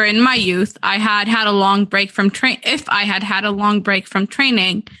keeper in my youth, I had a long break from if I had had a long break from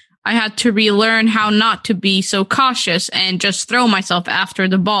training, I had to relearn how not to be so cautious and just throw myself after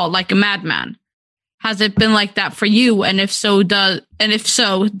the ball like a madman. Has it been like that for you? And if so,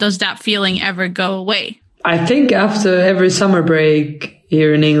 does that feeling ever go away? I think after every summer break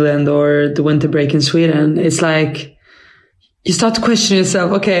here in England or the winter break in Sweden, it's like you start to question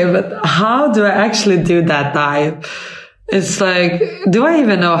yourself, okay, but how do I actually do that dive? It's like, do I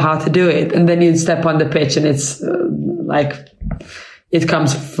even know how to do it? And then you step on the pitch and it's like, it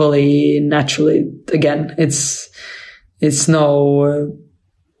comes fully naturally again. It's no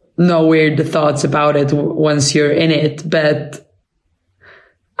weird thoughts about it once you're in it, but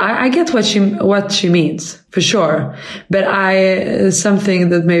I get what she means for sure. But something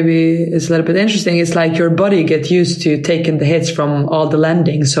that maybe is a little bit interesting is like your body gets used to taking the hits from all the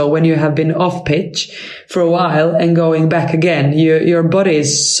landing. So when you have been off pitch for a while and going back again, your body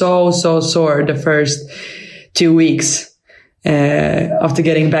is so sore the first 2 weeks. After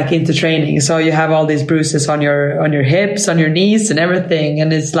getting back into training. So you have all these bruises on your hips, on your knees and everything.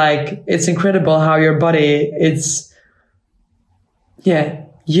 And it's like, it's incredible how your body is,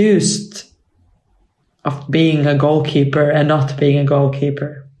 used of being a goalkeeper and not being a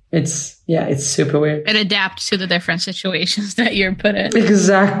goalkeeper. It's super weird. It adapts to the different situations that you're put in.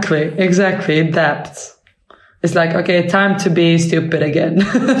 Exactly. It adapts. It's like, okay, time to be stupid again.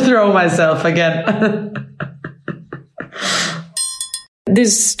 Throw myself again.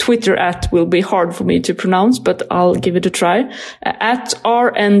 This Twitter will be hard for me to pronounce, but I'll give it a try. At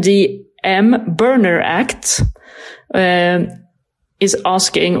RNDM Burner Act is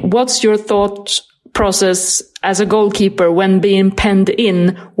asking, what's your thought process as a goalkeeper when being penned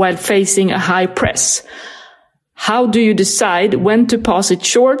in while facing a high press? How do you decide when to pass it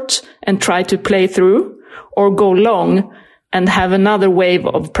short and try to play through, or go long and have another wave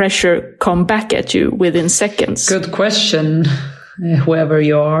of pressure come back at you within seconds? Good question. Whoever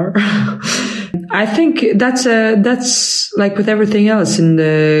you are. I think that's like with everything else in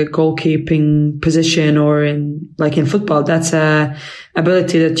the goalkeeping position or in football, that's a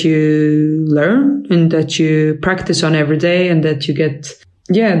ability that you learn and that you practice on every day, and that you get,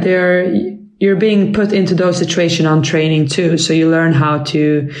 you're being put into those situations on training too. So you learn how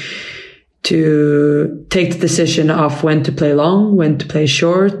to take the decision of when to play long, when to play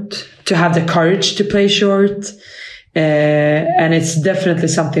short, to have the courage to play short. And it's definitely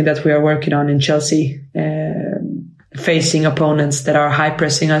something that we are working on in Chelsea, facing opponents that are high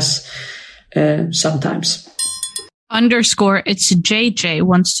pressing us sometimes. It's JJ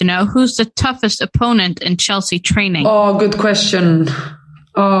wants to know, who's the toughest opponent in Chelsea training? Oh, good question.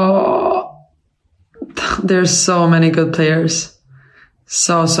 Oh, there's so many good players.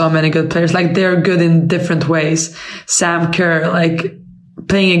 So many good players. Like, they're good in different ways. Sam Kerr,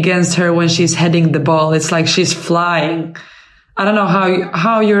 playing against her when she's heading the ball, it's like she's flying. I don't know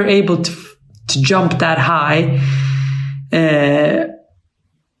how you're able to jump that high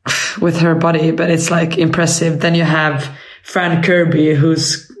with her body, but it's impressive. Then you have Fran Kirby,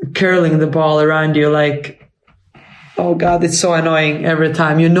 who's curling the ball around you oh God, it's so annoying every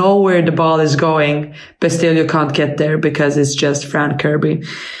time. You know where the ball is going, but still you can't get there because it's just Fran Kirby.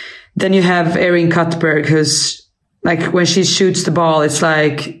 Then you have Erin Cuthbert, who's when she shoots the ball, it's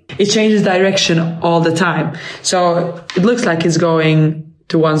it changes direction all the time. So it looks like it's going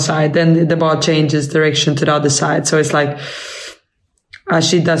to one side, then the ball changes direction to the other side. So it's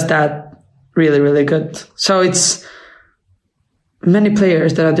she does that really, really good. So it's many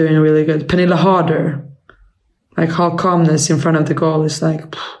players that are doing really good. Pernilla Harder, her calmness in front of the goal is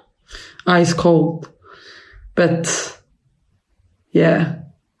ice cold. But yeah,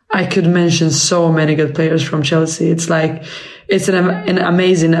 I could mention so many good players from Chelsea. It's it's an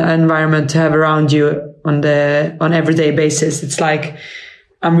amazing environment to have around you on everyday basis. It's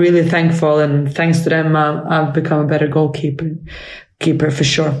I'm really thankful, and thanks to them, I've become a better goalkeeper for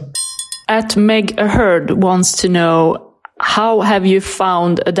sure. At Meg Aherd wants to know, how have you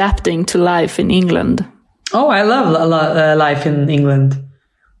found adapting to life in England? Oh, I love life in England.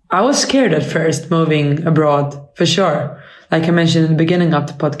 I was scared at first moving abroad, for sure. Like I mentioned in the beginning of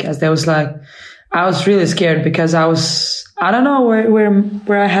the podcast, I was really scared because I don't know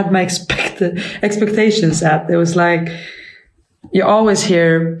where I had my expectations at. It was you always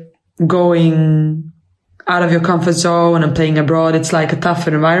hear going out of your comfort zone and playing abroad. It's a tough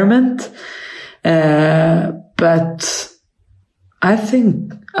environment. But I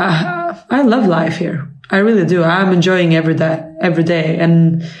think I love life here. I really do. I'm enjoying every day.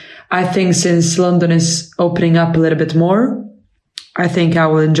 And I think since London is opening up a little bit more, I think I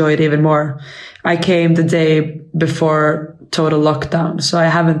will enjoy it even more. I came the day before total lockdown, so I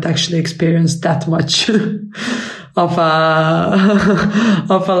haven't actually experienced that much of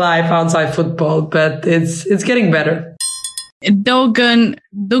a life outside football, but it's getting better. Dogun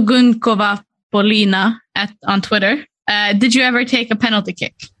Bolina on Twitter. Did you ever take a penalty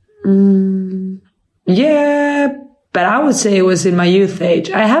kick? Yeah, but I would say it was in my youth age.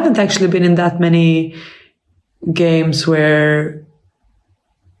 I haven't actually been in that many games where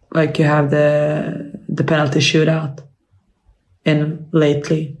like you have the penalty shootout in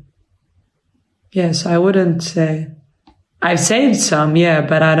lately. Yes, I wouldn't say. I've saved some, yeah,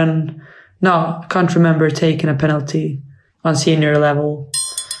 but can't remember taking a penalty on senior level.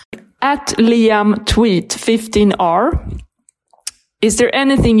 At Liam Tweet 15R, is there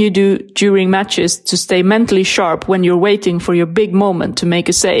anything you do during matches to stay mentally sharp when you're waiting for your big moment to make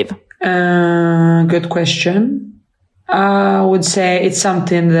a save? Good question. I would say it's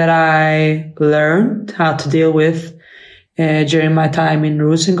something that I learned how to deal with during my time in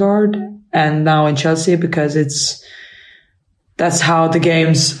Rosengård and now in Chelsea, because that's how the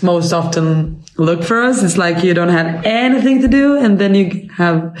games most often look for us. It's like you don't have anything to do and then you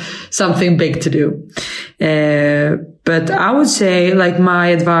have something big to do. But I would say like my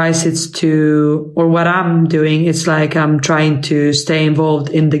advice is or what I'm doing, it's like I'm trying to stay involved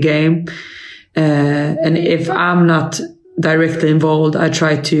in the game. And if I'm not directly involved, I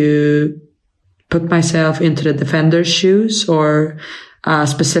try to put myself into the defender's shoes or a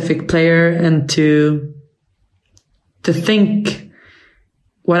specific player and to think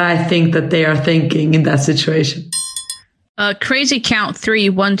what I think that they are thinking in that situation. Crazy Count 3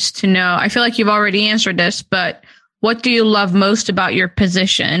 wants to know, I feel like you've already answered this, but what do you love most about your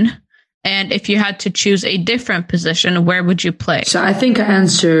position? And if you had to choose a different position, where would you play? So I think I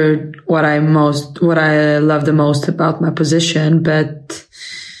answered what I love the most about my position, but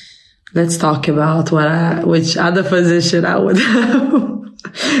let's talk about which other position I would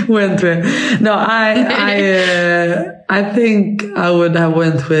went with. No, I think I would have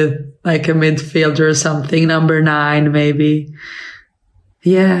went with like a midfielder or something, number 9 maybe.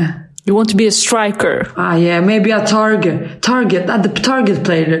 Yeah. You want to be a striker? Yeah, maybe a target. The target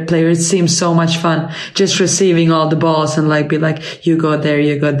player. It seems so much fun. Just receiving all the balls and like be like, you go there.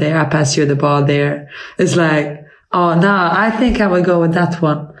 I pass you the ball there. It's like, oh no, I think I would go with that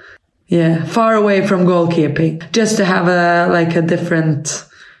one. Yeah, far away from goalkeeping, just to have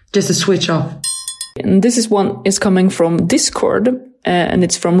just a switch off. And this one is coming from Discord, and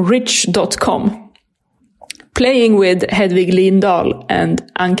it's from rich.com. Playing with Hedvig Lindahl and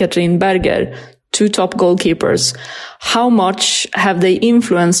Ann-Katrin Berger, 2 top goalkeepers, how much have they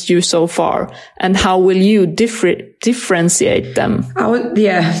influenced you so far, and how will you differentiate them?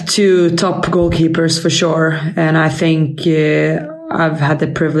 2 top goalkeepers for sure, and I think I've had the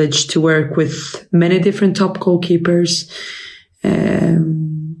privilege to work with many different top goalkeepers,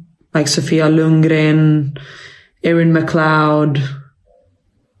 like Sofia Lundgren, Erin McLeod,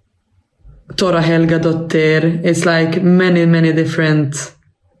 Tora Helgadottir. It's like many, many different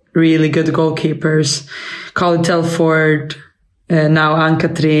really good goalkeepers. Carl Telford, now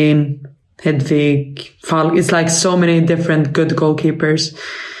Ann-Katrin, Hedvig, Falk. It's like so many different good goalkeepers.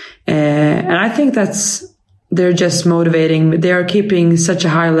 And I think they're just motivating. They are keeping such a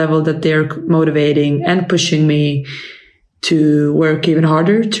high level that they're motivating and pushing me to work even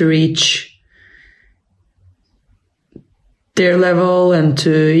harder to reach their level and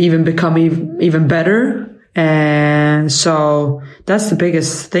to even become even better. And so that's the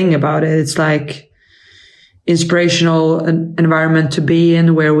biggest thing about it. It's like inspirational environment to be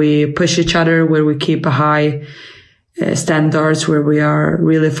in, where we push each other, where we keep a high standards, where we are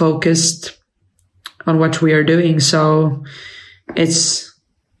really focused on what we are doing. So it's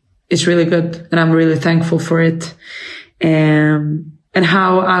really good, and I'm really thankful for it. And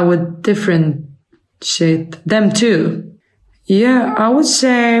how I would differentiate them too. Yeah, I would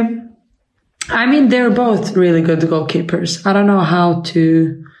say, I mean, they're both really good goalkeepers. I don't know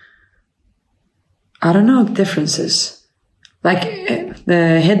the differences. Like,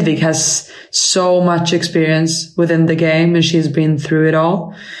 Hedvig has so much experience within the game, and she's been through it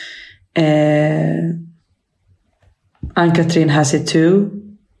all. Ann-Katrin has it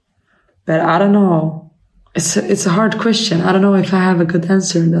too. But I don't know. It's a hard question. I don't know if I have a good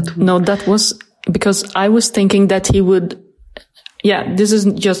answer in that one. No, that was because I was thinking that he would. Yeah, this is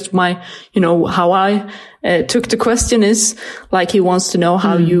just my, how I took the question is like he wants to know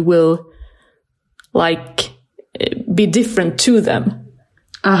how you will be different to them.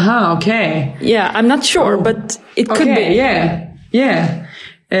 Okay. Yeah, I'm not sure, but it could be. Yeah.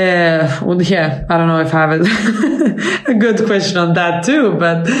 I don't know if I have a good question on that too,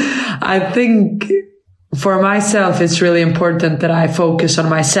 but I think for myself, it's really important that I focus on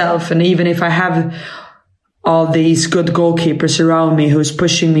myself. And even if I have all these good goalkeepers around me who's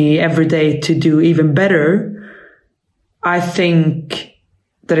pushing me every day to do even better, I think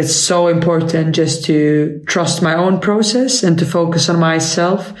that it's so important just to trust my own process and to focus on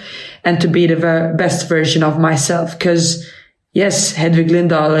myself and to be the best version of myself. Because yes, Hedvig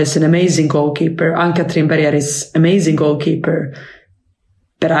Lindahl is an amazing goalkeeper. Ann-Katrin Berger is amazing goalkeeper.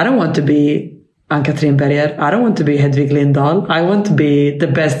 But I don't want to be Ann-Katrin Berger. I don't want to be Hedvig Lindahl. I want to be the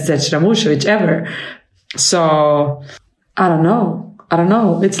best Zecira Musovic ever. So I don't know.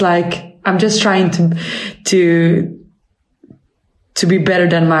 It's like I'm just trying to be better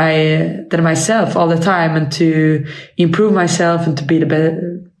than myself all the time, and to improve myself and to be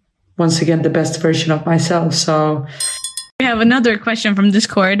once again the best version of myself. So we have another question from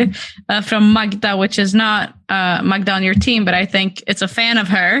Discord from Magda, which is not Magda on your team, but I think it's a fan of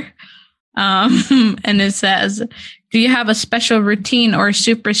her. And it says, do you have a special routine or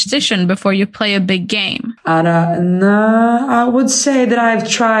superstition before you play a big game? No, I would say that I've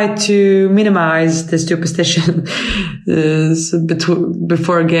tried to minimize the superstition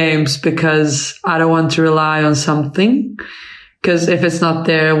before games, because I don't want to rely on something. Because if it's not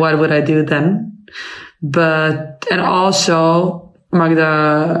there, what would I do then? And also,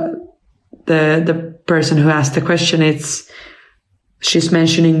 Magda, the person who asked the question, she's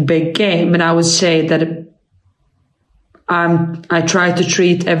mentioning big game. And I would say that I try to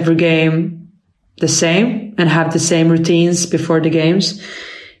treat every game the same and have the same routines before the games.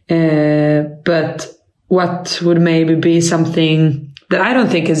 But what would maybe be something that I don't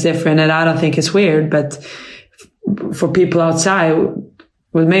think is different and I don't think is weird, but for people outside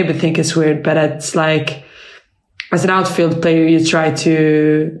would maybe think it's weird, but it's like, as an outfield player, you try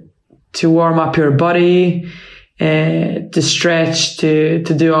to warm up your body, to stretch, to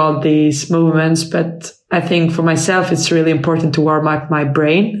do all these movements. But I think for myself, it's really important to warm up my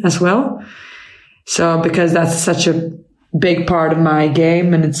brain as well. So because that's such a big part of my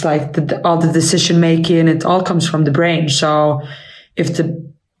game, and it's like all the decision making, it all comes from the brain. So if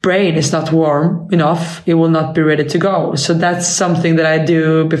the brain is not warm enough, it will not be ready to go. So that's something that I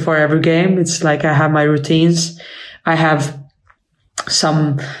do before every game. It's like I have my routines. I have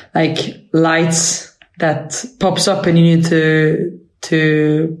some like lights that pops up and you need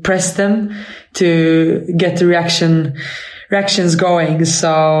to press them to get the reactions going.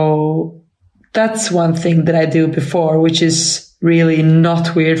 So that's one thing that I do before, which is really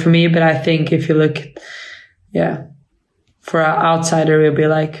not weird for me. But I think if you look, for an outsider, it'll be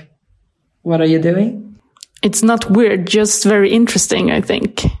like, what are you doing? It's not weird, just very interesting, I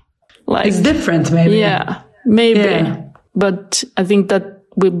think. Like, it's different, maybe. Yeah, maybe. Yeah. But I think that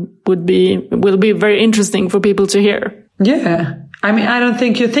will be very interesting for people to hear. Yeah. I mean, I don't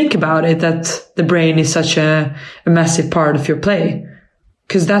think you think about it, that the brain is such a massive part of your play.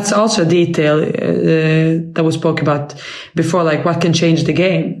 Because that's also a detail that we spoke about before, like what can change the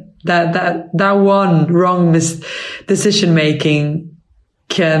game. That one wrong decision making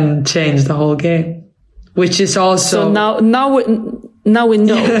can change the whole game, which is also. So now we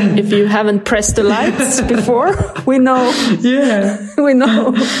know. If you haven't pressed the lights before, we know. Yeah, we know.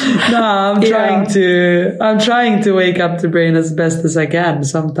 No, I'm trying to wake up the brain as best as I can.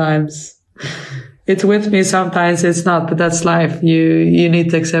 Sometimes it's with me, sometimes it's not, but that's life. You need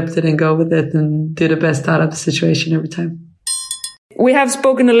to accept it and go with it and do the best out of the situation every time. We have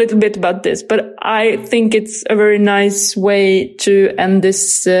spoken a little bit about this, but I think it's a very nice way to end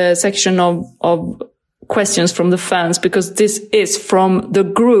this section of questions from the fans, because this is from the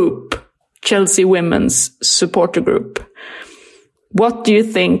group, Chelsea Women's supporter group. What do you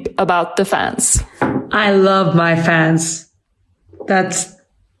think about the fans? I love my fans. That's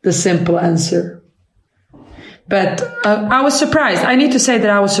the simple answer. But I was surprised. I need to say that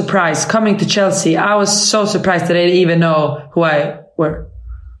I was surprised coming to Chelsea. I was so surprised that I didn't even know who I were.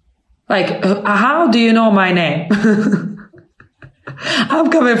 Like, how do you know my name? I'm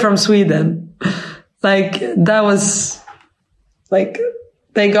coming from Sweden. Like, that was like,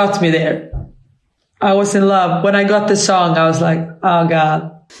 they got me there. I was in love. When I got the song, I was like, oh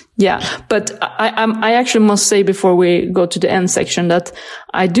God. Yeah, but I actually must say before we go to the end section that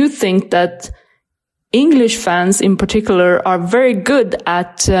I do think that English fans in particular are very good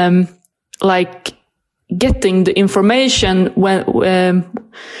at like getting the information when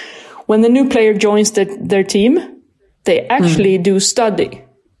the new player joins their team. They actually do study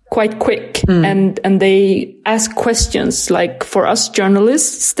quite quick and they ask questions. Like for us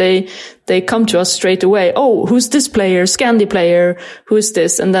journalists, they come to us straight away. Oh, who's this player? Scandi player? Who is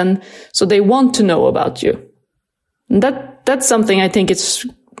this? And then so they want to know about you. And that's something I think it's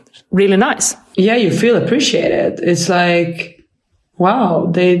really nice. Yeah, you feel appreciated. It's like,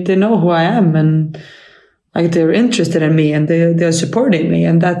 wow, they know who I am, and like they're interested in me, and they're supporting me,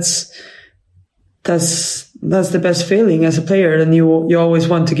 and that's the best feeling as a player, and you always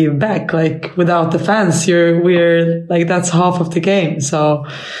want to give back. Like without the fans, we're like, that's half of the game. So,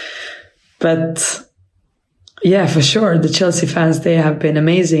 but yeah, for sure, the Chelsea fans, they have been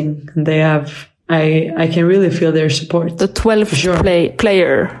amazing, and they have. I can really feel their support. The 12th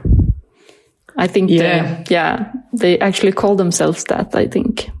player. I think they actually call themselves that. I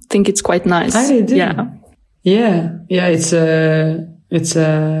think it's quite nice. I do. Yeah. It's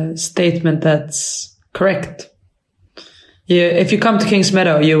a statement that's correct. Yeah, if you come to Kings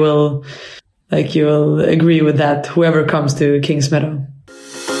Meadow, you will agree with that. Whoever comes to Kings Meadow.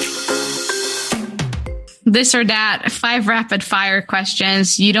 This or that, 5 rapid fire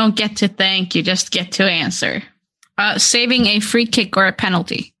questions. You don't get to think, you just get to answer. Saving a free kick or a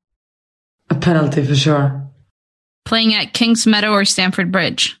penalty? A penalty for sure. Playing at Kings Meadow or Stamford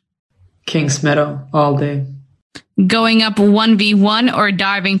Bridge? Kings Meadow all day. Going up 1v1 or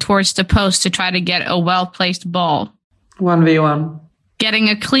diving towards the post to try to get a well-placed ball? 1v1. Getting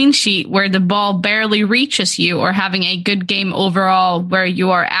a clean sheet where the ball barely reaches you, or having a good game overall where you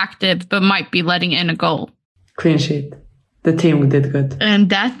are active but might be letting in a goal? Clean sheet. The team did good. And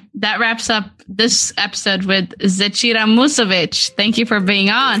that wraps up this episode with Zecira Musovic. Thank you for being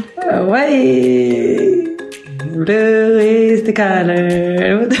on. Away. Blue is the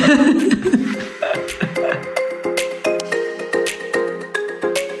color.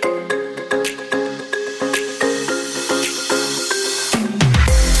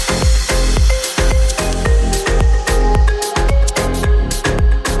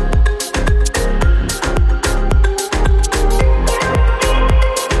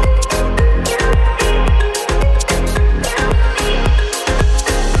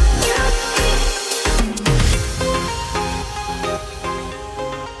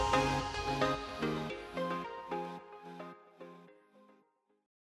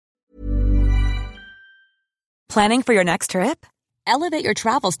 Planning for your next trip? Elevate your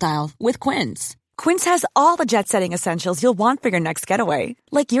travel style with Quince. Quince has all the jet-setting essentials you'll want for your next getaway,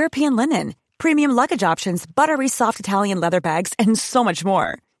 like European linen, premium luggage options, buttery soft Italian leather bags, and so much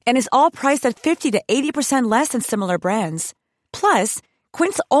more. And is all priced at 50 to 80% less than similar brands. Plus,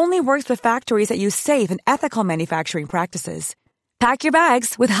 Quince only works with factories that use safe and ethical manufacturing practices. Pack your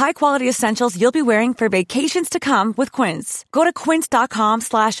bags with high-quality essentials you'll be wearing for vacations to come with Quince. Go to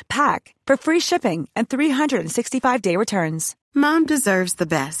quince.com/pack for free shipping and 365-day returns. Mom deserves the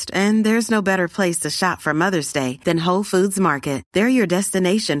best, and there's no better place to shop for Mother's Day than Whole Foods Market. They're your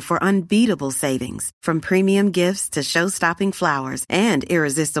destination for unbeatable savings, from premium gifts to show-stopping flowers and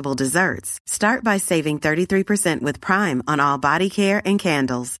irresistible desserts. Start by saving 33% with Prime on all body care and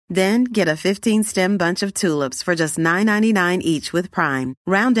candles. Then get a 15-stem bunch of tulips for just $9.99 each with Prime.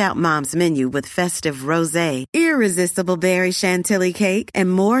 Round out Mom's menu with festive rosé, irresistible berry chantilly cake,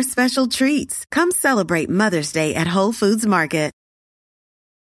 and more special treats. Come celebrate Mother's Day at Whole Foods Market.